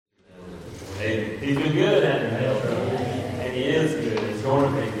He's been good, hasn't he? And he is good. He's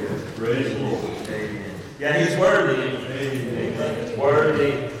going to be good. Praise the Lord. Amen. Yeah, he's worthy. Amen. He's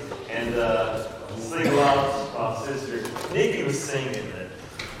worthy. And sing a lot. My sister Nikki was singing that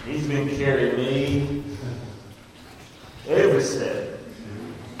he's been carrying me every step.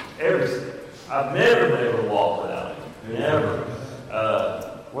 Every step. I've never been able to walk without him. Never.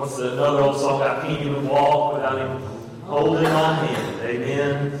 What's another old song? I can't even walk without him holding my hand.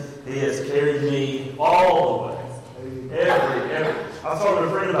 Amen. He has carried me all the way. Every. I was talking to a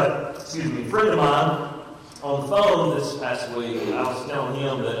friend of mine on the phone this past week. I was telling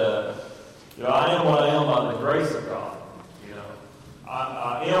him that I am what I am by the grace of God.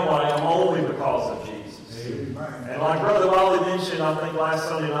 I am what I am only because of Jesus. Amen. And like Brother Wally mentioned, I think last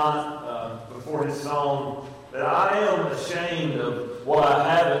Sunday night before his song, that I am ashamed of what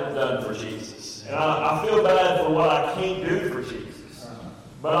I haven't done for Jesus. And I feel bad for what I can't do for Jesus.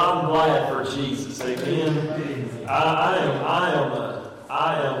 But I'm glad for Jesus. Amen. I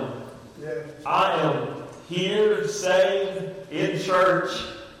am here, saved, in church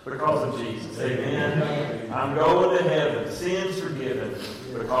because of Jesus. Amen. I'm going to heaven, sins forgiven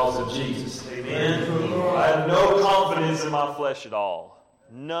because of Jesus. Amen. I have no confidence in my flesh at all.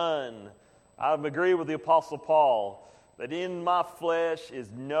 None. I agree with the Apostle Paul that in my flesh is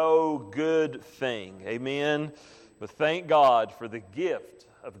no good thing. Amen. But thank God for the gift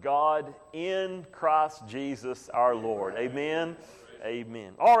of God in Christ Jesus our Lord. Amen.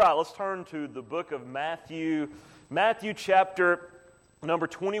 Amen. All right, let's turn to the book of Matthew. Matthew chapter number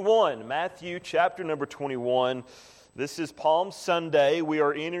 21. Matthew chapter number 21. This is Palm Sunday. We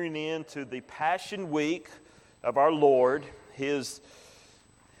are entering into the Passion Week of our Lord. He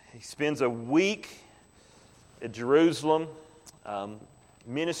spends a week at Jerusalem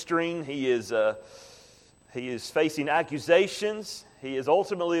ministering. He is facing accusations. He is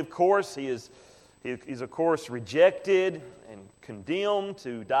ultimately, of course, he's of course rejected and condemned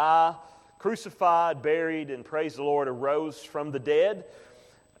to die, crucified, buried, and praise the Lord, arose from the dead,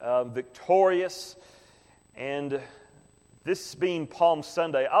 victorious. And this being Palm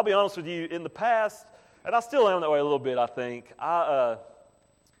Sunday, I'll be honest with you, in the past, and I still am that way a little bit, I think, I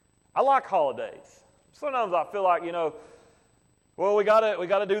like holidays. Sometimes I feel like, well, we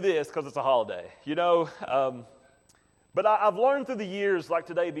gotta do this because it's a holiday, But I've learned through the years, like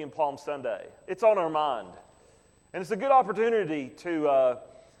today being Palm Sunday, it's on our mind. And it's a good opportunity to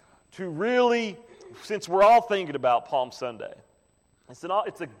really, since we're all thinking about Palm Sunday, it's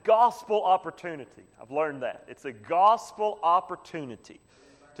a gospel opportunity. I've learned that. It's a gospel opportunity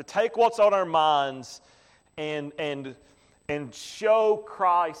to take what's on our minds and show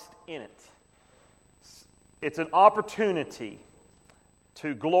Christ in it. It's an opportunity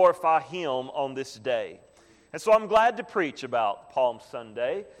to glorify Him on this day. And so I'm glad to preach about Palm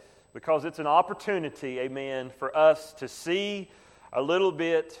Sunday because it's an opportunity, amen, for us to see a little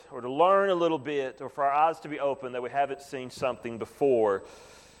bit or to learn a little bit or for our eyes to be open that we haven't seen something before.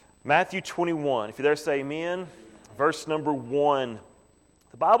 Matthew 21, if you there say amen, verse number 1.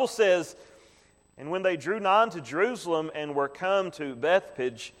 The Bible says, "And when they drew nigh to Jerusalem and were come to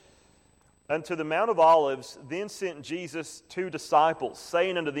Bethphage, unto the Mount of Olives, then sent Jesus 2 disciples,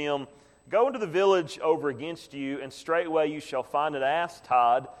 saying unto them, Go into the village over against you, and straightway you shall find an ass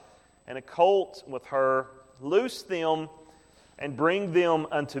tied, and a colt with her. Loose them, and bring them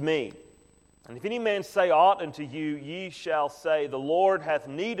unto me. And if any man say aught unto you, ye shall say, The Lord hath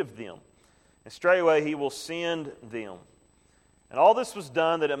need of them, and straightway He will send them. And all this was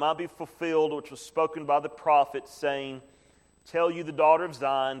done that it might be fulfilled, which was spoken by the prophet, saying, Tell you the daughter of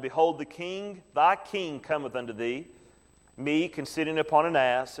Zion, Behold, the King, thy King cometh unto thee, meek and sitting upon an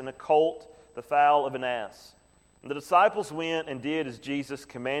ass, and a colt, the foal of an ass. And the disciples went and did as Jesus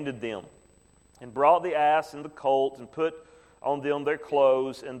commanded them, and brought the ass and the colt, and put on them their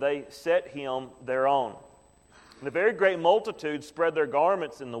clothes, and they set him thereon. And a very great multitude spread their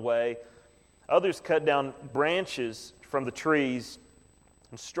garments in the way. Others cut down branches from the trees,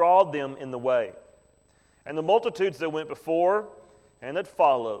 and strawed them in the way. And the multitudes that went before and that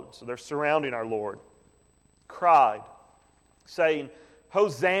followed, so they're surrounding our Lord, cried, saying,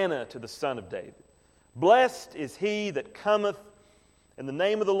 Hosanna to the Son of David. Blessed is he that cometh in the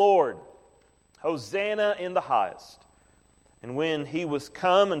name of the Lord. Hosanna in the highest. And when he was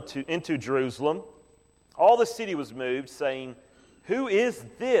come into Jerusalem, all the city was moved, saying, Who is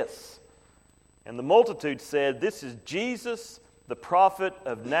this? And the multitude said, This is Jesus, the prophet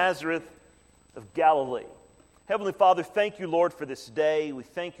of Nazareth of Galilee. Heavenly Father, thank you, Lord, for this day. We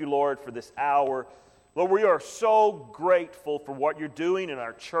thank you, Lord, for this hour. Lord, we are so grateful for what you're doing in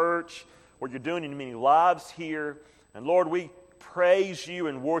our church, what you're doing in many lives here. And Lord, we praise you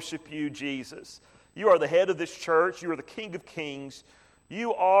and worship you, Jesus. You are the head of this church. You are the King of Kings.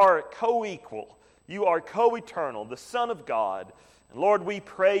 You are co-equal. You are co-eternal, the Son of God. And Lord, we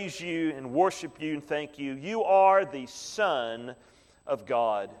praise you and worship you and thank you. You are the Son of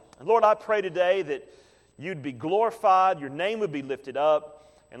God. And Lord, I pray today that you'd be glorified, your name would be lifted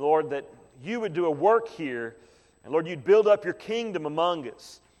up, and Lord, that you would do a work here, and Lord, you'd build up your kingdom among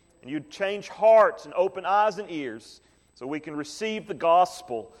us, and you'd change hearts and open eyes and ears so we can receive the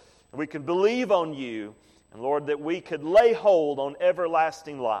gospel, and we can believe on you, and Lord, that we could lay hold on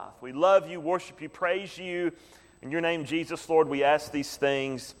everlasting life. We love you, worship you, praise you. In your name, Jesus, Lord, we ask these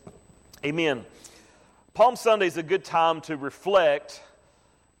things. Amen. Palm Sunday is a good time to reflect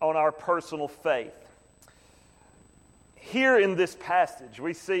on our personal faith. Here in this passage,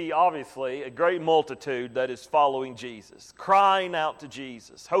 we see, obviously, a great multitude that is following Jesus, crying out to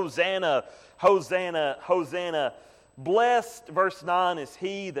Jesus, Hosanna, Hosanna, Hosanna. Blessed, verse 9, is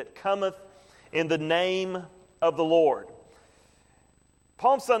he that cometh in the name of the Lord.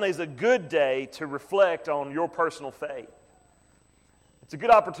 Palm Sunday is a good day to reflect on your personal faith. It's a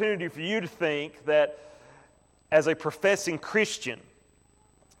good opportunity for you to think that as a professing Christian,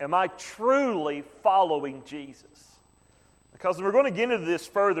 am I truly following Jesus? Because we're going to get into this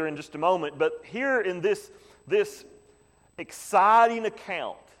further in just a moment, but here in this exciting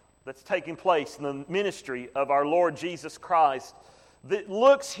account that's taking place in the ministry of our Lord Jesus Christ, that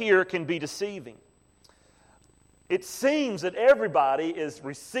looks here can be deceiving. It seems that everybody is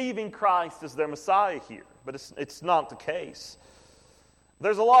receiving Christ as their Messiah here, but it's not the case.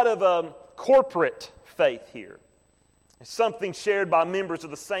 There's a lot of corporate faith here. It's something shared by members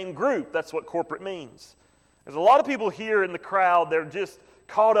of the same group. That's what corporate means. There's a lot of people here in the crowd, they're just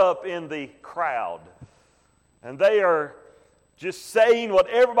caught up in the crowd. And they are just saying what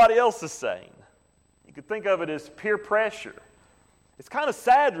everybody else is saying. You could think of it as peer pressure. It's kind of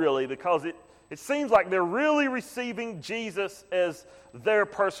sad, really, because it seems like they're really receiving Jesus as their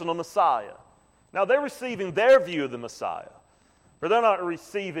personal Messiah. Now, they're receiving their view of the Messiah, but they're not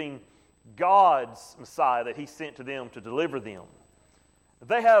receiving God's Messiah that He sent to them to deliver them.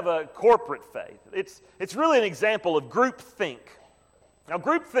 They have a corporate faith. It's really an example of groupthink. Now,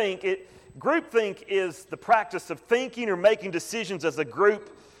 groupthink is the practice of thinking or making decisions as a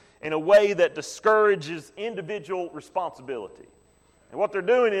group in a way that discourages individual responsibility. And what they're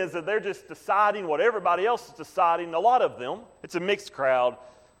doing is that they're just deciding what everybody else is deciding. A lot of them, it's a mixed crowd,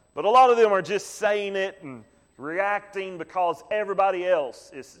 but a lot of them are just saying it and reacting because everybody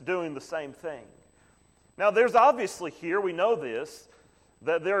else is doing the same thing. Now, there's obviously here, we know this,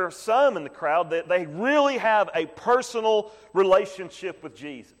 that there are some in the crowd that they really have a personal relationship with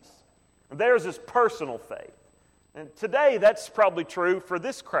Jesus. And theirs is personal faith. And today, that's probably true for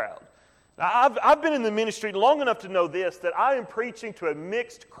this crowd. Now, I've been in the ministry long enough to know this, that I am preaching to a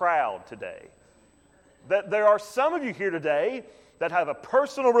mixed crowd today. That there are some of you here today that have a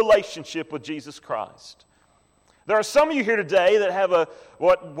personal relationship with Jesus Christ. There are some of you here today that have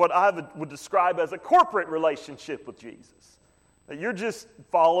what I would describe as a corporate relationship with Jesus. That you're just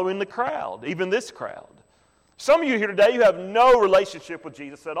following the crowd, even this crowd. Some of you here today, you have no relationship with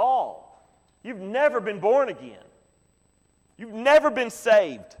Jesus at all. You've never been born again. You've never been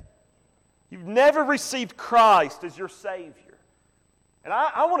saved. You've never received Christ as your Savior. And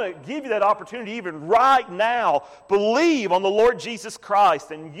I want to give you that opportunity even right now. Believe on the Lord Jesus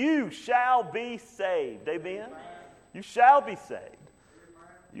Christ and you shall be saved. Amen? You shall be saved.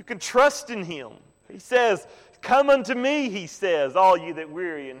 You can trust in Him. He says, come unto me, He says, all you that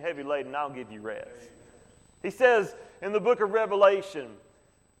weary and heavy laden, I'll give you rest. He says in the book of Revelation,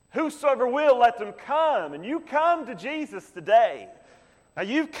 whosoever will, let them come. And you come to Jesus today. Now,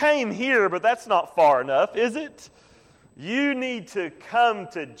 you came here, but that's not far enough, is it? You need to come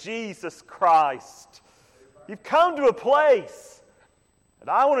to Jesus Christ. You've come to a place, and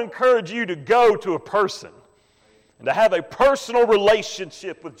I want to encourage you to go to a person and to have a personal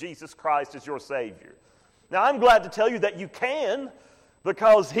relationship with Jesus Christ as your Savior. Now, I'm glad to tell you that you can,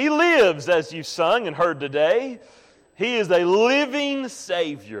 because He lives, as you sung and heard today. He is a living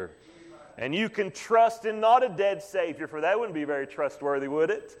Savior. And you can trust in not a dead Savior, for that wouldn't be very trustworthy,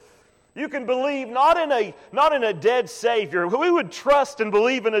 would it? You can believe not in a dead Savior. We would trust and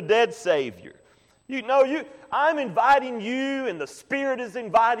believe in a dead Savior. I'm inviting you, and the Spirit is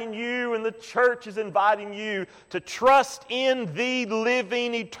inviting you, and the church is inviting you to trust in the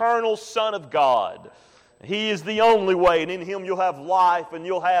living, eternal Son of God. He is the only way, and in Him you'll have life, and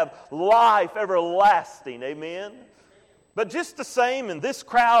you'll have life everlasting. Amen? But just the same in this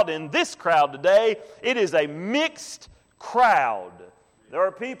crowd today, it is a mixed crowd. There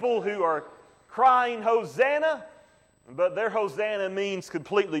are people who are crying Hosanna, But their Hosanna means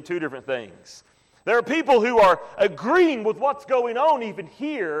completely two different things. There are people who are agreeing with what's going on even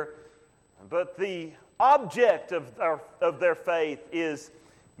here, but the object of their faith is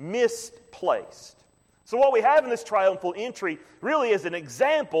misplaced. So what we have in this triumphal entry really is an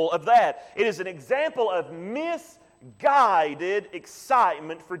example of that. It is an example of misguided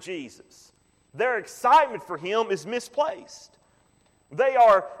excitement for Jesus. Their excitement for Him is misplaced. They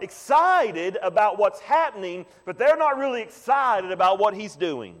are excited about what's happening, but they're not really excited about what He's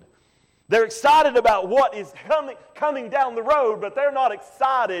doing. They're excited about what is coming down the road, but they're not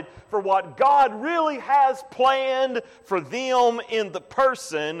excited for what God really has planned for them in the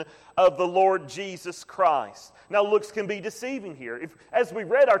person of the Lord Jesus Christ. Now, looks can be deceiving here. As we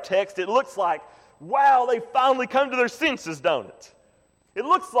read our text, it looks like, wow, they finally come to their senses, don't it? It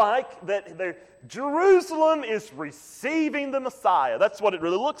looks like that Jerusalem is receiving the Messiah. That's what it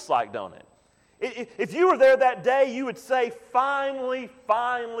really looks like, don't it? If you were there that day, you would say, finally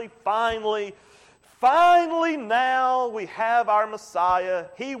now we have our Messiah.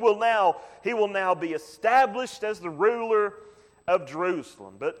 He will now be established as the ruler of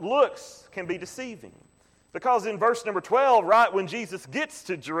Jerusalem. But looks can be deceiving. Because in verse number 12, right when Jesus gets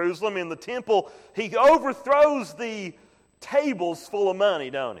to Jerusalem in the temple, He overthrows the tables full of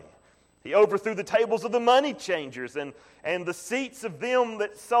money, don't He? He overthrew the tables of the money changers and the seats of them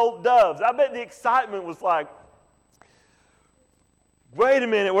that sold doves. I bet the excitement was like, wait a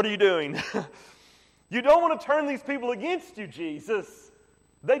minute, what are you doing? You don't want to turn these people against you, Jesus.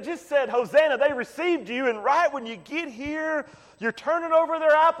 They just said, Hosanna, they received you, and right when you get here, you're turning over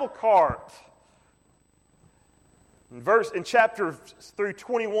their apple cart. In chapter through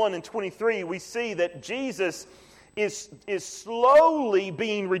 21 and 23, we see that Jesus is slowly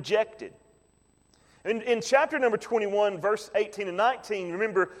being rejected. In chapter number 21, verse 18 and 19,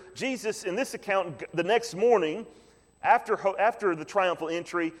 remember, Jesus, in this account, the next morning, after the triumphal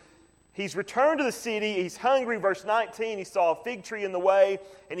entry, He's returned to the city. He's hungry. Verse 19, He saw a fig tree in the way,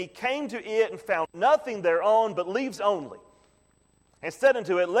 and He came to it and found nothing thereon but leaves only, and said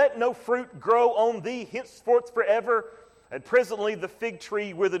unto it, Let no fruit grow on thee henceforth forever. And presently the fig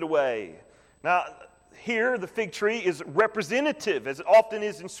tree withered away. Now, here the fig tree is representative, as it often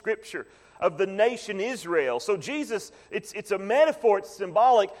is in Scripture, of the nation Israel. So Jesus, it's a metaphor, it's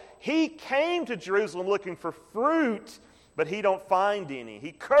symbolic. He came to Jerusalem looking for fruit, but He don't find any.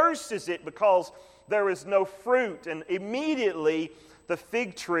 He curses it because there is no fruit. And immediately the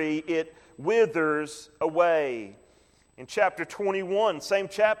fig tree, it withers away. In chapter 21, same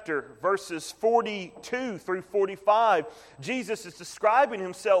chapter, verses 42 through 45, Jesus is describing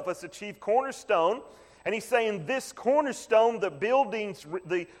Himself as the chief cornerstone. And He's saying, this cornerstone, the builders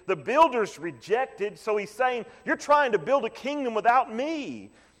rejected. So He's saying, you're trying to build a kingdom without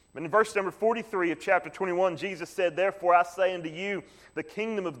me. And in verse number 43 of chapter 21, Jesus said, Therefore I say unto you, the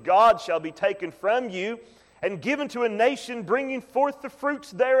kingdom of God shall be taken from you and given to a nation bringing forth the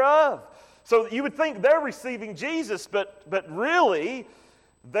fruits thereof. So you would think they're receiving Jesus, but really,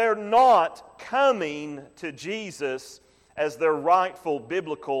 they're not coming to Jesus as their rightful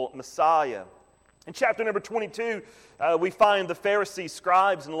biblical Messiah. In chapter number 22, we find the Pharisees,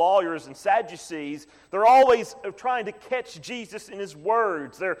 scribes, and lawyers, and Sadducees. They're always trying to catch Jesus in His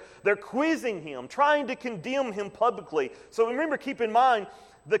words. They're quizzing Him, trying to condemn Him publicly. So remember, keep in mind,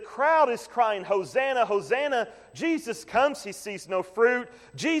 the crowd is crying, Hosanna, Hosanna. Jesus comes, He sees no fruit.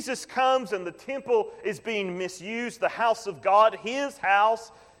 Jesus comes and the temple is being misused. The house of God, His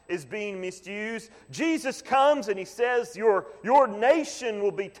house, is being misused. Jesus comes and He says, your nation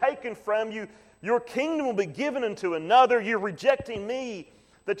will be taken from you. Your kingdom will be given unto another. You're rejecting me,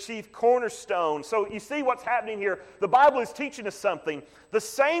 the chief cornerstone. So you see what's happening here. The Bible is teaching us something. The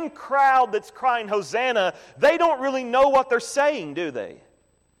same crowd that's crying Hosanna, they don't really know what they're saying, do they?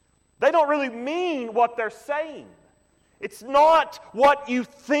 They don't really mean what they're saying. It's not what you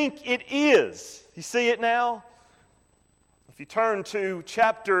think it is. You see it now? If you turn to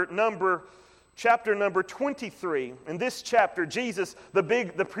chapter number 23, in this chapter, Jesus,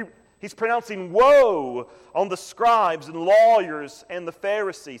 He's pronouncing woe on the scribes and lawyers and the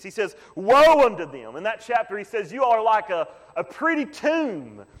Pharisees. He says, woe unto them. In that chapter, He says, you are like a pretty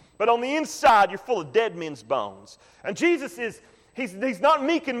tomb, but on the inside, you're full of dead men's bones. And Jesus He's not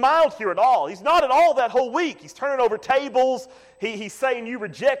meek and mild here at all. He's not at all that whole week. He's turning over tables. He's saying, you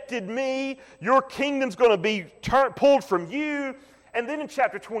rejected me. Your kingdom's going to be pulled from you. And then in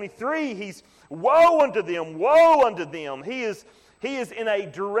chapter 23, He's woe unto them, woe unto them. He is in a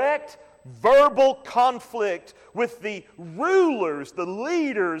direct verbal conflict with the rulers, the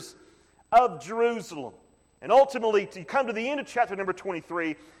leaders of Jerusalem. And ultimately, you come to the end of chapter number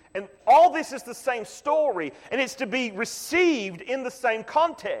 23, And all this is the same story, and it's to be received in the same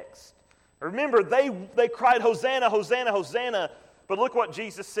context. Remember, they cried, Hosanna, Hosanna, Hosanna. But look what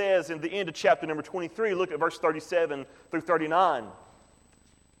Jesus says in the end of chapter number 23. Look at verse 37 through 39.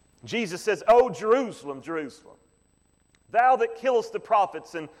 Jesus says, O Jerusalem, Jerusalem, thou that killest the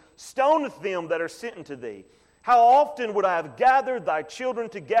prophets and stonest them that are sent unto thee, how often would I have gathered thy children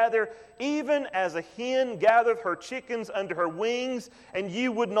together, even as a hen gathereth her chickens under her wings, and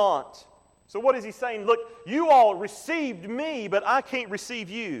you would not. So what is he saying? Look, you all received me, but I can't receive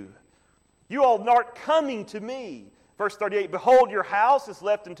you. You all aren't coming to me. Verse 38, behold, your house is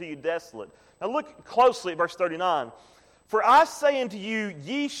left unto you desolate. Now look closely at verse 39. For I say unto you,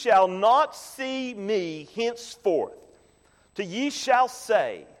 ye shall not see me henceforth, till ye shall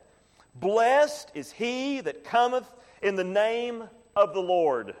say, blessed is he that cometh in the name of the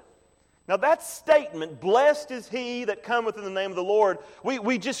Lord. Now that statement, blessed is he that cometh in the name of the Lord,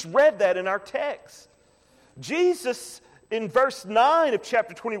 we just read that in our text. Jesus, in verse 9 of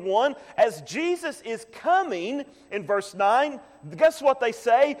chapter 21, as Jesus is coming, in verse 9, guess what they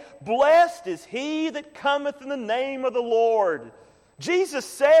say? Blessed is he that cometh in the name of the Lord. Jesus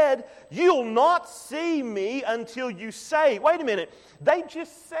said, you'll not see me until you say. Wait a minute, they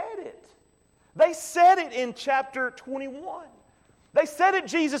just said it. They said it in chapter 21. They said it,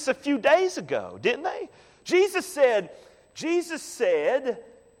 Jesus, a few days ago, didn't they? Jesus said,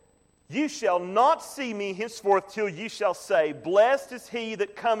 you shall not see me henceforth till you shall say, blessed is he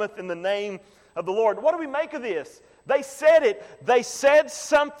that cometh in the name of the Lord. What do we make of this? They said it. They said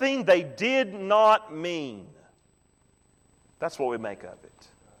something they did not mean. That's what we make of it.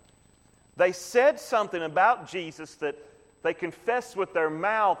 They said something about Jesus that they confessed with their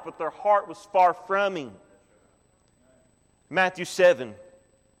mouth, but their heart was far from him. Matthew 7,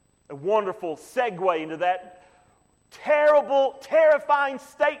 a wonderful segue into that terrible, terrifying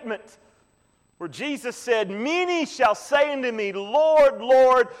statement where Jesus said, many shall say unto me, Lord,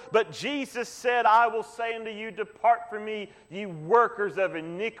 Lord, but Jesus said, I will say unto you, depart from me, ye workers of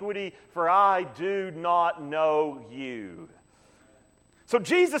iniquity, for I do not know you. So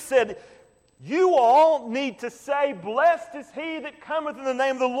Jesus said, you all need to say, blessed is he that cometh in the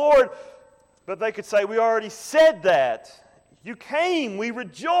name of the Lord. But they could say, we already said that. You came, we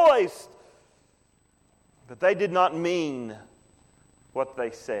rejoiced. But they did not mean what they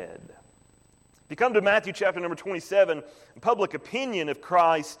said. If you come to Matthew chapter number 27, public opinion of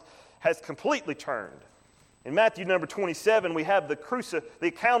Christ has completely turned. In Matthew number 27, we have the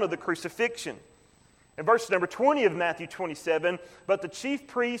account of the crucifixion. In verse number 20 of Matthew 27, but the chief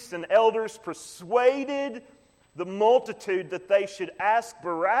priests and elders persuaded the multitude that they should ask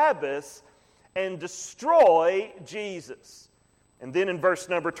Barabbas and destroy Jesus. And then in verse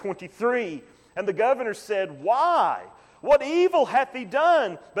number 23, and the governor said, why? What evil hath he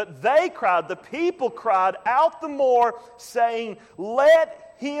done? But the people cried out the more, saying,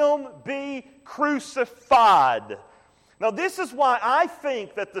 let him be crucified. Now this is why I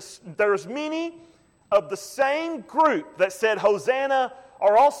think that there's many of the same group that said Hosanna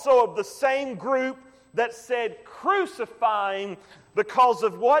are also of the same group that said crucifying, because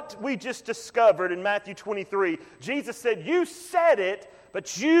of what we just discovered in Matthew 23. Jesus said, you said it,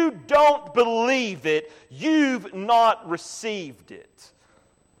 but you don't believe it. You've not received it.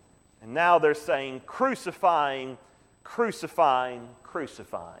 And now they're saying crucifying, crucifying,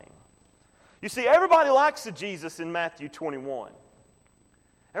 crucifying. You see, everybody likes the Jesus in Matthew 21.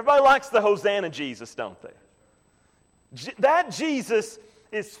 Everybody likes the Hosanna Jesus, don't they? That Jesus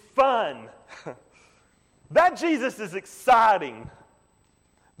is fun. That Jesus is exciting.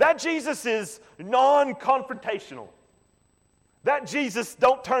 That Jesus is non-confrontational. That Jesus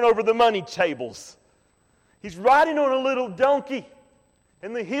don't turn over the money tables. He's riding on a little donkey,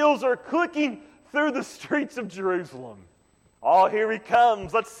 and the heels are clicking through the streets of Jerusalem. Oh, here he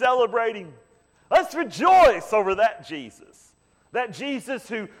comes. Let's celebrate him. Let's rejoice over that Jesus. That Jesus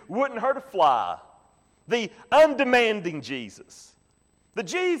who wouldn't hurt a fly. The undemanding Jesus. The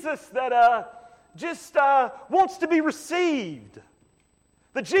Jesus that just wants to be received.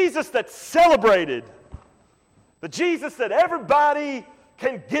 The Jesus that's celebrated. The Jesus that everybody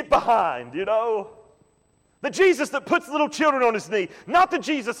can get behind, you know. The Jesus that puts little children on his knee. Not the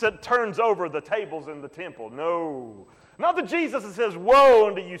Jesus that turns over the tables in the temple. No. Not the Jesus that says, woe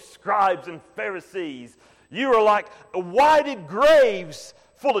unto you scribes and Pharisees. You are like whited graves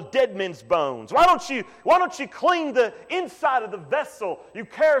full of dead men's bones. Why don't you clean the inside of the vessel? You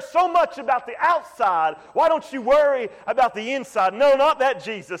care so much about the outside. Why don't you worry about the inside? No, not that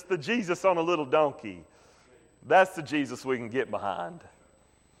Jesus, the Jesus on a little donkey. That's the Jesus we can get behind.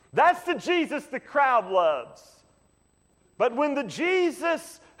 That's the Jesus the crowd loves. But when the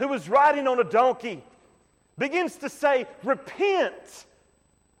Jesus who was riding on a donkey, begins to say, repent.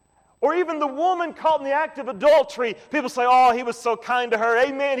 Or even the woman caught in the act of adultery, people say, oh, he was so kind to her.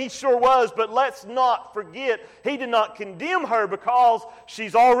 Amen, he sure was, but let's not forget, he did not condemn her because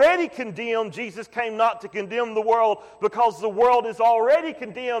she's already condemned. Jesus came not to condemn the world because the world is already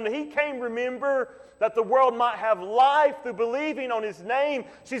condemned. He came, remember, that the world might have life through believing on His name.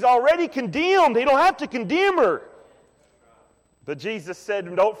 She's already condemned. He don't have to condemn her. But Jesus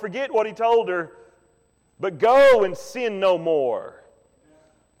said, don't forget what He told her, but go and sin no more.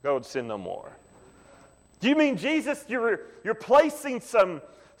 Go and sin no more. Do you mean, Jesus, you're placing some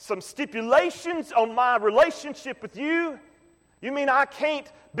stipulations on my relationship with you? You mean I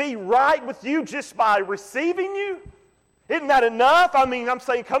can't be right with you just by receiving you? Isn't that enough? I mean, I'm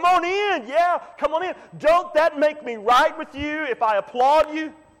saying, come on in. Yeah, come on in. Don't that make me right with you if I applaud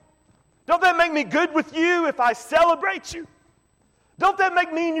you? Don't that make me good with you if I celebrate you? Don't that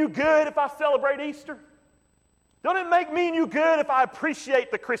make me and you good if I celebrate Easter? Don't it make me and you good if I appreciate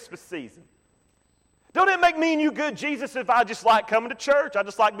the Christmas season? Don't it make me and you good, Jesus, if I just like coming to church? I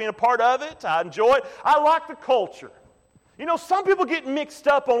just like being a part of it. I enjoy it. I like the culture. You know, some people get mixed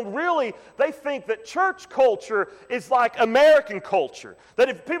up on really, they think that church culture is like American culture. That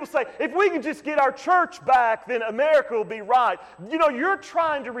if people say, if we can just get our church back, then America will be right. You know, you're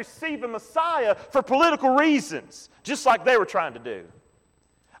trying to receive a Messiah for political reasons, just like they were trying to do.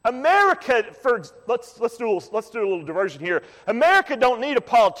 America, let's do a little diversion here. America don't need a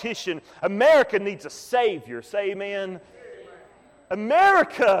politician. America needs a Savior. Say amen.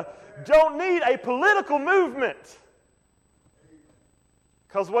 America don't need a political movement.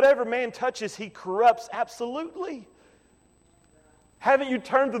 Because whatever man touches, he corrupts absolutely. Haven't you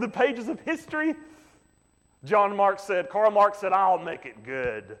turned to the pages of history? Karl Marx said, I'll make it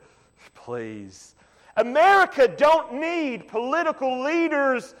good. Please. America don't need political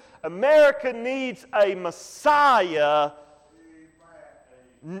leaders. America needs a Messiah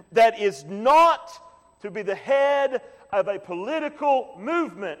that is not to be the head of a political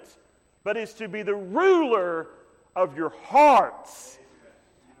movement, but is to be the ruler of your hearts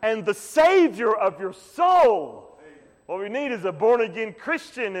and the Savior of your soul. What we need is a born-again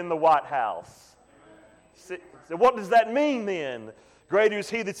Christian in the White House. So what does that mean then? Greater is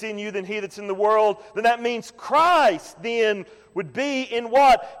He that's in you than he that's in the world. Then that means Christ then would be in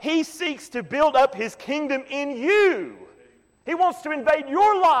what? He seeks to build up His kingdom in you. He wants to invade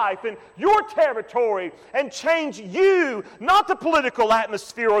your life and your territory and change you, not the political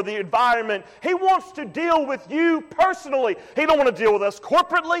atmosphere or the environment. He wants to deal with you personally. He don't want to deal with us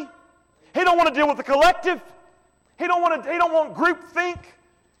corporately. He don't want to deal with the collective. He don't want groupthink.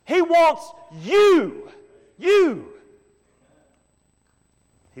 He wants you. You.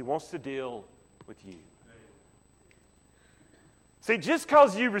 He wants to deal with you. See, just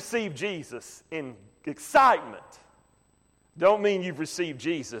because you receive Jesus in excitement, don't mean you've received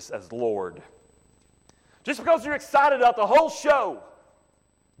Jesus as Lord. Just because you're excited about the whole show,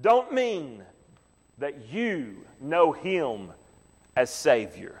 don't mean that you know Him as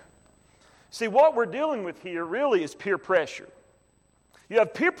Savior. See, what we're dealing with here really is peer pressure. You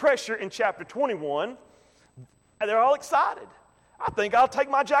have peer pressure in chapter 21, and they're all excited. I think I'll take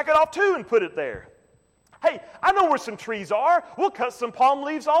my jacket off too and put it there. Hey, I know where some trees are. We'll cut some palm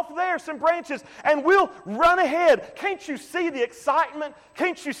leaves off there, some branches, and we'll run ahead. Can't you see the excitement?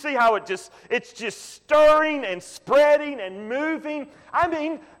 Can't you see how it's just stirring and spreading and moving? I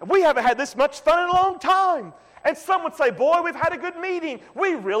mean, we haven't had this much fun in a long time. And some would say, boy, we've had a good meeting.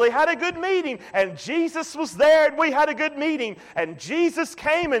 We really had a good meeting. And Jesus was there and we had a good meeting. And Jesus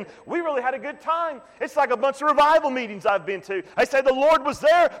came and we really had a good time. It's like a bunch of revival meetings I've been to. They say the Lord was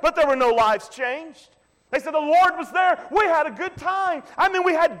there, but there were no lives changed. They said the Lord was there. We had a good time. I mean,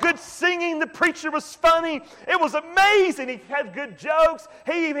 we had good singing. The preacher was funny. It was amazing. He had good jokes.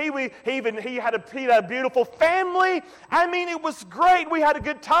 He had a beautiful family. I mean, it was great. We had a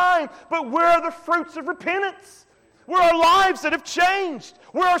good time. But where are the fruits of repentance? Where are lives that have changed?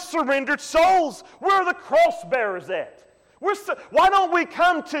 Where are surrendered souls? Where are the cross bearers at? Why don't we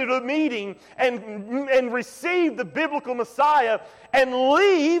come to the meeting and receive the biblical Messiah and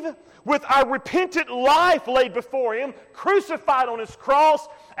leave with our repentant life laid before Him, crucified on His cross,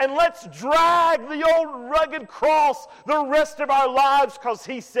 and let's drag the old rugged cross the rest of our lives, because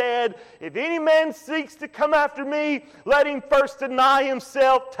He said, if any man seeks to come after me, let him first deny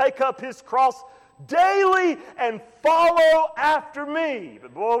himself, take up his cross daily, and follow after me.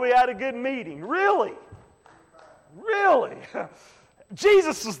 But boy, we had a good meeting. Really? Really?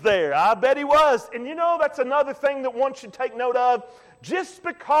 Jesus was there. I bet He was. And you know, that's another thing that one should take note of. Just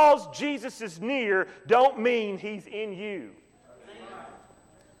because Jesus is near, don't mean He's in you.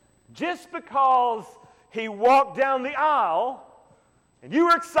 just because he walked down the aisle and you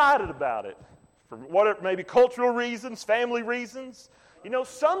were excited about it, for whatever, maybe cultural reasons, family reasons. You know,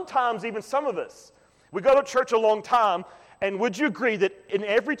 sometimes even some of us, we go to church a long time, and would you agree that in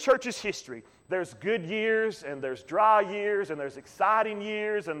every church's history, there's good years, and there's dry years, and there's exciting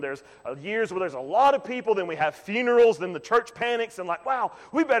years, and there's years where there's a lot of people, then we have funerals, then the church panics, and like, wow,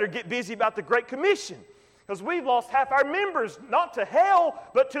 we better get busy about the Great Commission. Because we've lost half our members, not to hell,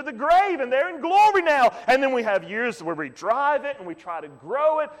 but to the grave, and they're in glory now. And then we have years where we drive it, and we try to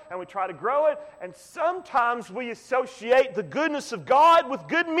grow it, and we try to grow it. And sometimes we associate the goodness of God with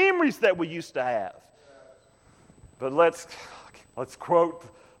good memories that we used to have. But let's quote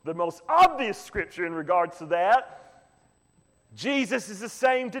the most obvious scripture in regards to that. Jesus is the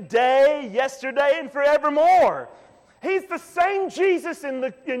same today, yesterday, and forevermore. He's the same Jesus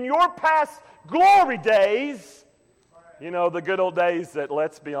in your past glory days. You know, the good old days that,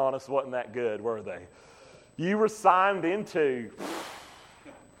 let's be honest, wasn't that good, were they? You were signed into.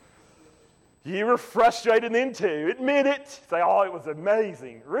 You were frustrated into. Admit it. Say, oh, it was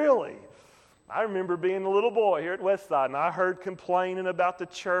amazing. Really? I remember being a little boy here at Westside, and I heard complaining about the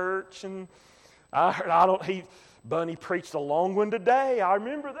church, and Bunny preached a long one today. I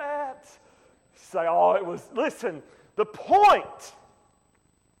remember that. Say, oh, it was, listen, the point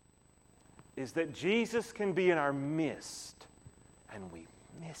is that Jesus can be in our midst, and we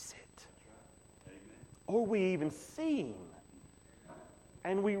miss it. Amen. Or we even see Him,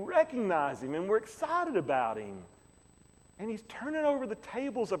 and we recognize Him, and we're excited about Him. And He's turning over the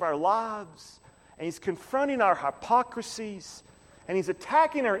tables of our lives, and He's confronting our hypocrisies, and He's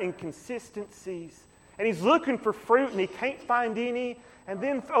attacking our inconsistencies, and He's looking for fruit, and He can't find any. And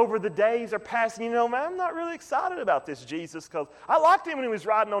then over the days are passing, you know, man, I'm not really excited about this Jesus, because I liked Him when He was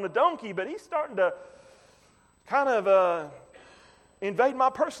riding on a donkey, but He's starting to kind of invade my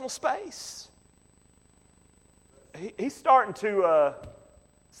personal space. He's starting to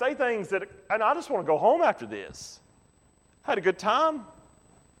say things that, and I just want to go home after this. I had a good time.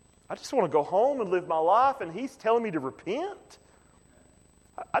 I just want to go home and live my life, and He's telling me to repent.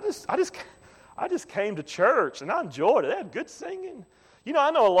 I just came to church, and I enjoyed it. They had good singing. You know,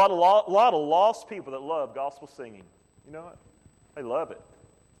 I know a lot of lost people that love gospel singing. You know what? They love it.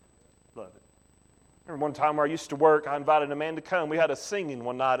 Love it. I remember one time where I used to work, I invited a man to come. We had a singing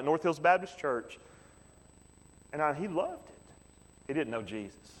one night at North Hills Baptist Church. And he loved it. He didn't know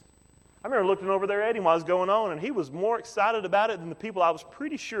Jesus. I remember looking over there at him while it was going on, and he was more excited about it than the people I was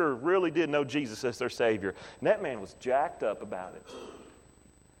pretty sure really did know Jesus as their Savior. And that man was jacked up about it.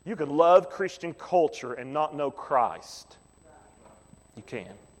 You can love Christian culture and not know Christ. You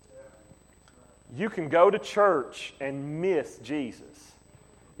can. You can go to church and miss Jesus.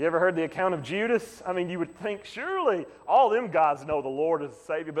 You ever heard the account of Judas? I mean, you would think, surely all them guys know the Lord as a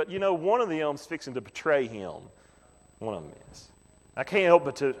Savior, but you know, one of them's fixing to betray Him. One of them is. I can't help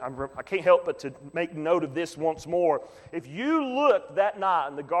but to make note of this once more. If you looked that night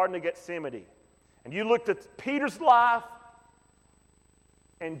in the Garden of Gethsemane, and you looked at Peter's life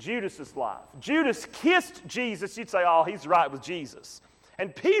and Judas's life. Judas kissed Jesus. You'd say, oh, he's right with Jesus.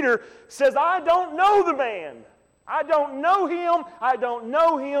 And Peter says, I don't know the man. I don't know him. I don't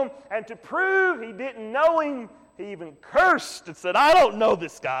know him. And to prove he didn't know him, he even cursed and said, I don't know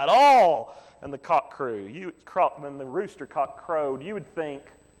this guy at all. And the cock crew. When the rooster cock crowed, you would think,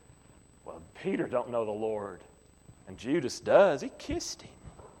 well, Peter don't know the Lord. And Judas does. He kissed him.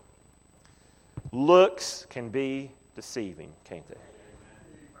 Looks can be deceiving, can't they?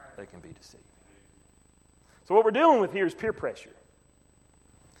 They can be deceiving. So what we're dealing with here is peer pressure.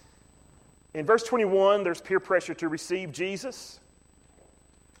 In verse 21, there's peer pressure to receive Jesus.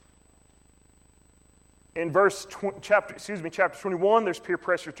 In chapter 21, there's peer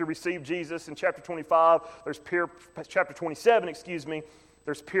pressure to receive Jesus. In chapter 25, chapter 27,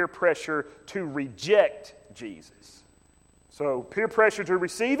 there's peer pressure to reject Jesus. So peer pressure to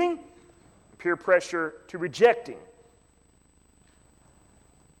receiving, peer pressure to rejecting.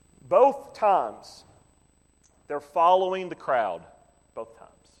 Both times, they're following the crowd. Both times.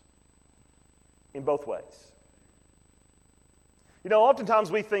 In both ways. You know,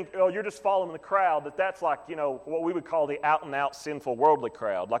 oftentimes we think, oh, you're just following the crowd, that's like, you know, what we would call the out-and-out sinful worldly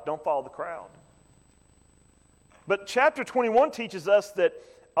crowd. Like, don't follow the crowd. But chapter 21 teaches us that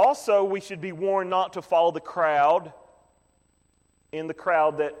also we should be warned not to follow the crowd in the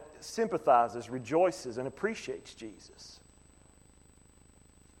crowd that sympathizes, rejoices, and appreciates Jesus.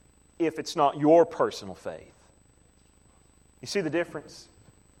 If it's not your personal faith. You see the difference?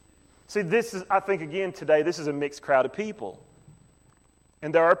 See, this is, I think, again, today, this is a mixed crowd of people.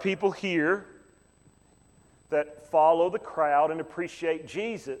 And there are people here that follow the crowd and appreciate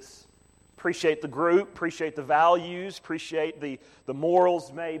Jesus. Appreciate the group, appreciate the values, appreciate the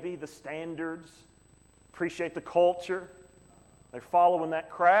morals maybe, the standards, appreciate the culture. They're following that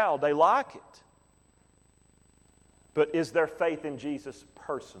crowd. They like it. But is their faith in Jesus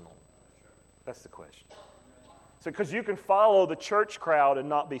personal? That's the question. So, because you can follow the church crowd and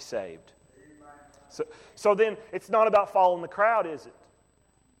not be saved. So then, it's not about following the crowd, is it?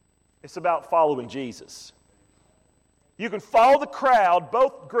 It's about following Jesus. You can follow the crowd,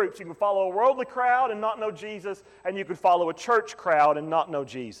 both groups. You can follow a worldly crowd and not know Jesus, and you can follow a church crowd and not know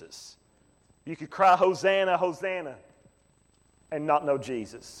Jesus. You could cry, Hosanna, Hosanna, and not know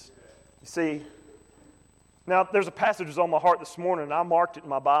Jesus. You see, now there's a passage that's on my heart this morning, and I marked it in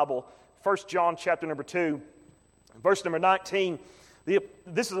my Bible. 1 John chapter number 2, verse number 19.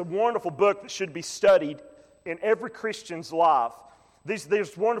 This is a wonderful book that should be studied in every Christian's life.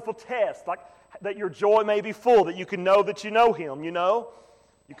 There's wonderful tests, like that your joy may be full, that you can know that you know Him, you know.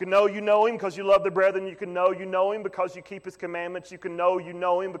 You can know Him because you love the brethren. You can know Him because you keep His commandments. You can know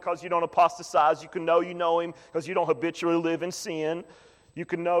Him because you don't apostatize. You can know Him because you don't habitually live in sin. You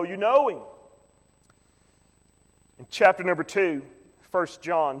can know Him. In chapter number 2, 1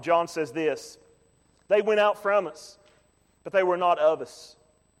 John, John says this, "They went out from us, but they were not of us.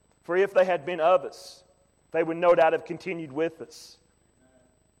 For if they had been of us, they would no doubt have continued with us.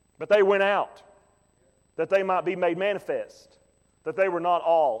 But they went out, that they might be made manifest, that they were not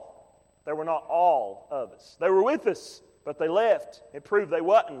all of us. They were with us, but they left. It proved they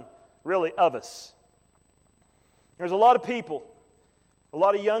wasn't really of us." There's a lot of people, a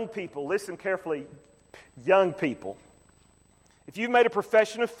lot of young people, listen carefully, young people. If you've made a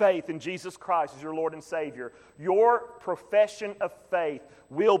profession of faith in Jesus Christ as your Lord and Savior, your profession of faith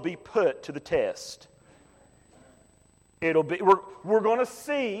will be put to the test. We're going to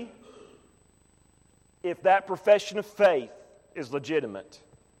see if that profession of faith is legitimate.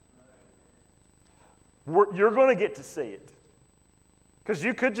 You're going to get to see it. Because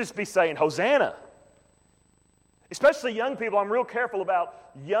you could just be saying, Hosanna. Especially young people. I'm real careful about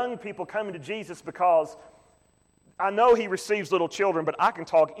young people coming to Jesus because I know He receives little children, but I can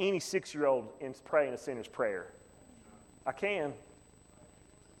talk any 6-year-old in praying a sinner's prayer. I can.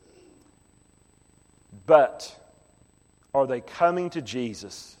 But are they coming to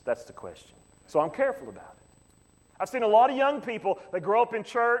Jesus? That's the question. So I'm careful about it. I've seen a lot of young people that grow up in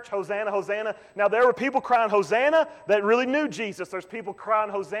church, Hosanna, Hosanna. Now, there were people crying Hosanna that really knew Jesus. There's people crying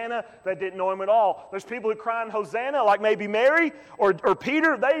Hosanna that didn't know Him at all. There's people who crying Hosanna, like maybe Mary or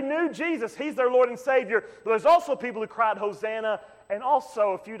Peter. They knew Jesus. He's their Lord and Savior. But there's also people who cried Hosanna and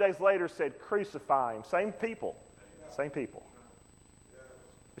also a few days later said, crucify Him. Same people. Same people.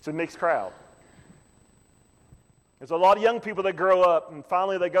 It's a mixed crowd. There's a lot of young people that grow up and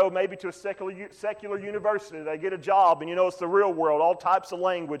finally they go maybe to a secular university. They get a job and it's the real world, all types of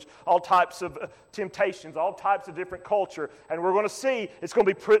language, all types of temptations, all types of different culture. And we're going to see, it's going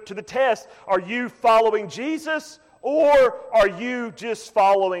to be put to the test. Are you following Jesus or are you just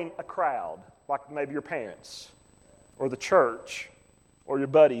following a crowd? Like maybe your parents or the church or your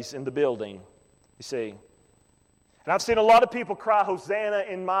buddies in the building, you see. And I've seen a lot of people cry Hosanna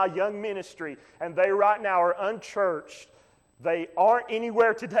in my young ministry, and they right now are unchurched. They aren't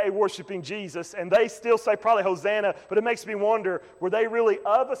anywhere today worshiping Jesus, and they still say probably Hosanna, but it makes me wonder, were they really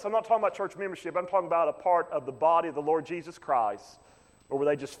of us? I'm not talking about church membership. I'm talking about a part of the body of the Lord Jesus Christ, or were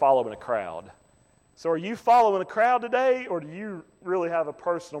they just following a crowd? So are you following a crowd today, or do you really have a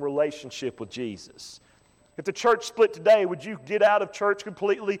personal relationship with Jesus? If the church split today, would you get out of church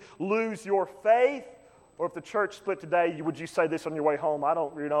completely, lose your faith? Or if the church split today, would you say this on your way home?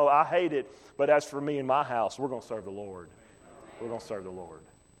 I hate it, but as for me and my house, we're going to serve the Lord. We're going to serve the Lord.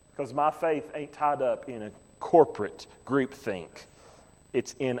 Because my faith ain't tied up in a corporate groupthink.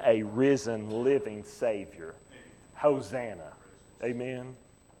 It's in a risen, living Savior. Hosanna. Amen.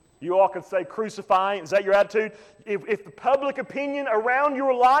 You all can say crucifying. Is that your attitude? If the public opinion around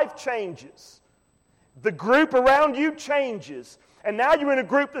your life changes, the group around you changes, and now you're in a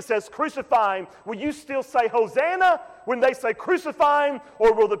group that says crucify Him, will you still say Hosanna when they say crucify Him,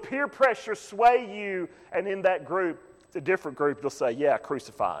 or will the peer pressure sway you, and in that group, it's a different group, they'll say, yeah,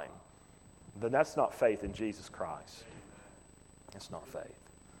 crucify Him. Then that's not faith in Jesus Christ. It's not faith.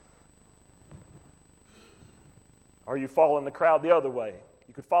 Are you following the crowd the other way?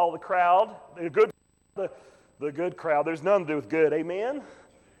 You could follow the crowd, the good crowd. There's nothing to do with good, amen?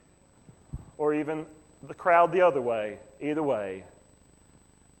 Or even the crowd the other way. Either way,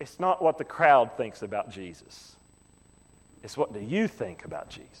 it's not what the crowd thinks about Jesus. It's what do you think about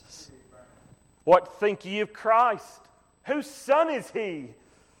Jesus? What think ye of Christ? Whose son is He?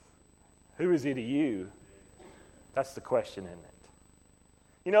 Who is He to you? That's the question, isn't it?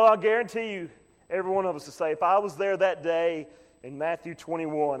 You know, I guarantee you, every one of us would say, if I was there that day in Matthew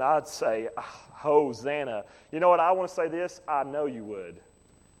 21, I'd say, Hosanna. You know what? I want to say this. I know you would,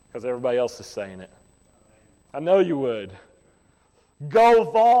 because everybody else is saying it. I know you would. Go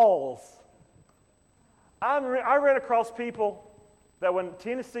Vols. I ran across people that when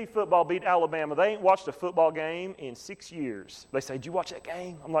Tennessee football beat Alabama, they ain't watched a football game in 6 years. They say, did you watch that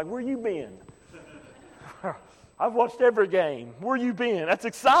game? I'm like, where you been? I've watched every game. Where you been? That's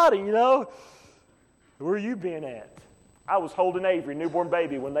exciting, you know. Where you been at? I was holding Avery, newborn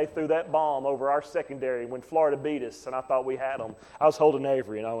baby, when they threw that bomb over our secondary when Florida beat us, and I thought we had them. I was holding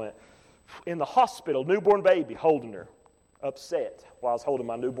Avery, and I went, in the hospital, newborn baby, holding her, upset while I was holding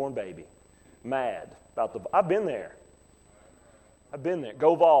my newborn baby, mad about the. I've been there. I've been there.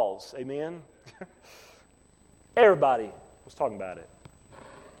 Go Vols, amen. Everybody was talking about it.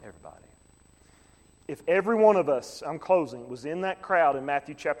 Everybody. If every one of us, I'm closing, was in that crowd in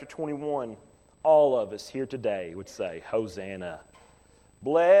Matthew chapter 21, all of us here today would say, Hosanna.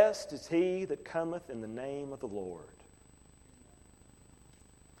 Blessed is he that cometh in the name of the Lord.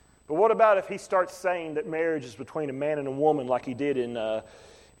 But what about if he starts saying that marriage is between a man and a woman like he did in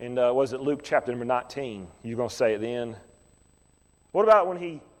was it Luke chapter number 19? You going to say it then? What about when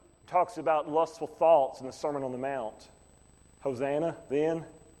he talks about lustful thoughts in the Sermon on the Mount? Hosanna then?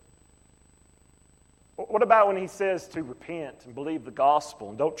 What about when he says to repent and believe the gospel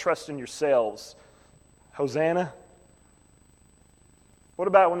and don't trust in yourselves? Hosanna? What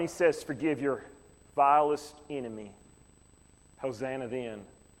about when he says forgive your vilest enemy? Hosanna then?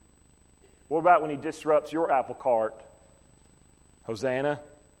 What about when he disrupts your apple cart? Hosanna?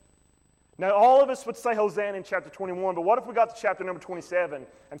 Now, all of us would say Hosanna in chapter 21, but what if we got to chapter number 27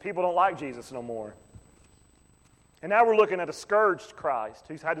 and people don't like Jesus no more? And now we're looking at a scourged Christ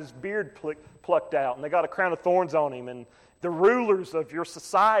who's had his beard plucked out, and they got a crown of thorns on him, and the rulers of your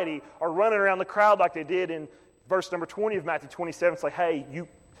society are running around the crowd like they did in verse number 20 of Matthew 27. It's like, hey, you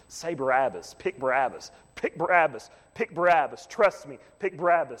say Barabbas, pick Barabbas, pick Barabbas, pick Barabbas, trust me, pick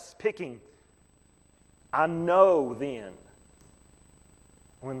Barabbas, pick him. I know then,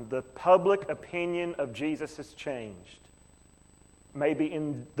 when the public opinion of Jesus has changed, maybe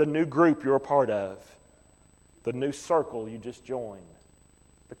in the new group you're a part of, the new circle you just joined,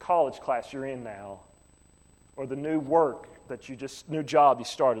 the college class you're in now, or the new work that new job you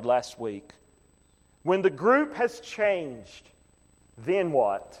started last week. When the group has changed, then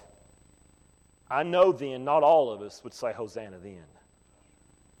what? I know then not all of us would say Hosanna then.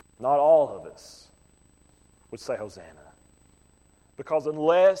 Not all of us would say Hosanna. Because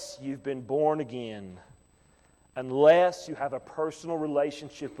unless you've been born again, unless you have a personal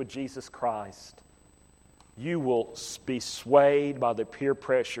relationship with Jesus Christ, you will be swayed by the peer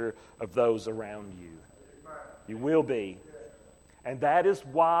pressure of those around you. You will be. And that is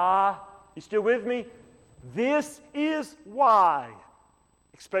why, you still with me? This is why,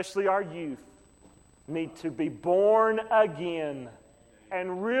 especially our youth, need to be born again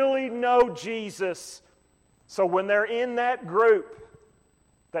and really know Jesus. So when they're in that group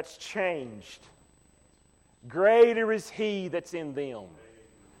that's changed, greater is He that's in them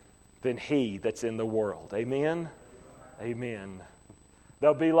than he that's in the world. Amen? Amen.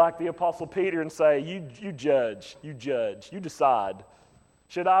 They'll be like the Apostle Peter and say, you judge, you decide.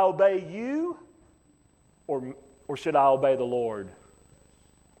 Should I obey you or should I obey the Lord?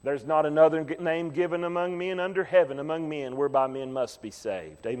 There's not another name given among men under heaven, among men, whereby men must be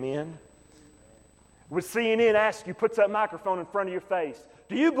saved. Amen? When CNN asks you, puts that microphone in front of your face,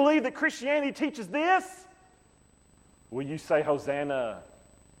 do you believe that Christianity teaches this? Will you say, Hosanna?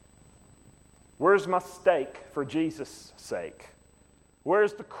 Where's my stake for Jesus' sake?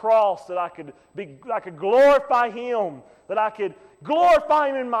 Where's the cross that I could glorify Him, that I could glorify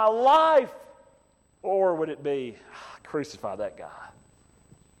Him in my life? Or would it be, crucify that guy?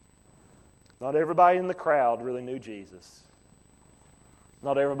 Not everybody in the crowd really knew Jesus.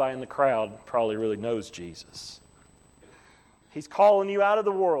 Not everybody in the crowd probably really knows Jesus. He's calling you out of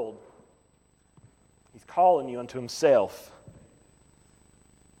the world. He's calling you unto Himself.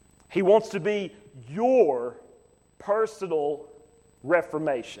 He wants to be your personal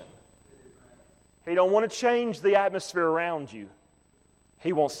reformation. He don't want to change the atmosphere around you.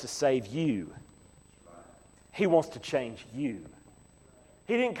 He wants to save you. He wants to change you.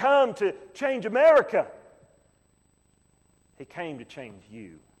 He didn't come to change America. He came to change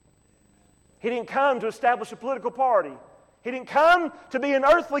you. He didn't come to establish a political party. He didn't come to be an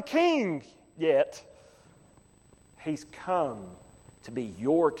earthly king yet. He's come to be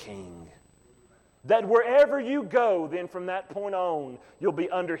your king. That wherever you go, then from that point on, you'll be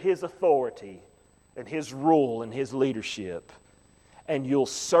under His authority. and His rule and His leadership, and you'll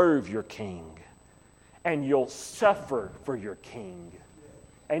serve your King, and you'll suffer for your King.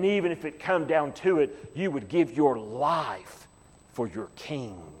 And even if it come down to it, you would give your life for your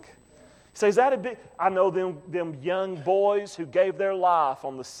King. So is that a big... I know them young boys who gave their life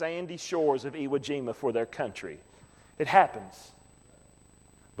on the sandy shores of Iwo Jima for their country. It happens.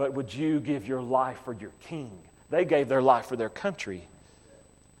 But would you give your life for your King? They gave their life for their country.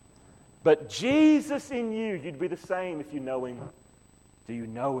 But Jesus in you, you'd be the same if you know Him. Do you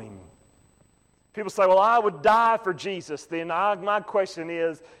know Him? People say, well, I would die for Jesus. Then my question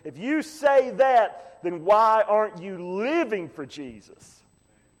is, if you say that, then why aren't you living for Jesus?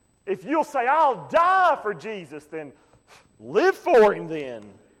 If you'll say, I'll die for Jesus, then live for Him then.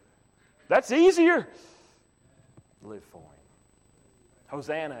 That's easier. Live for Him.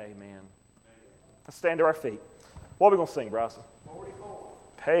 Hosanna, amen. Let's stand to our feet. What are we going to sing, Bryson? 44.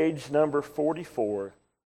 Page number 44.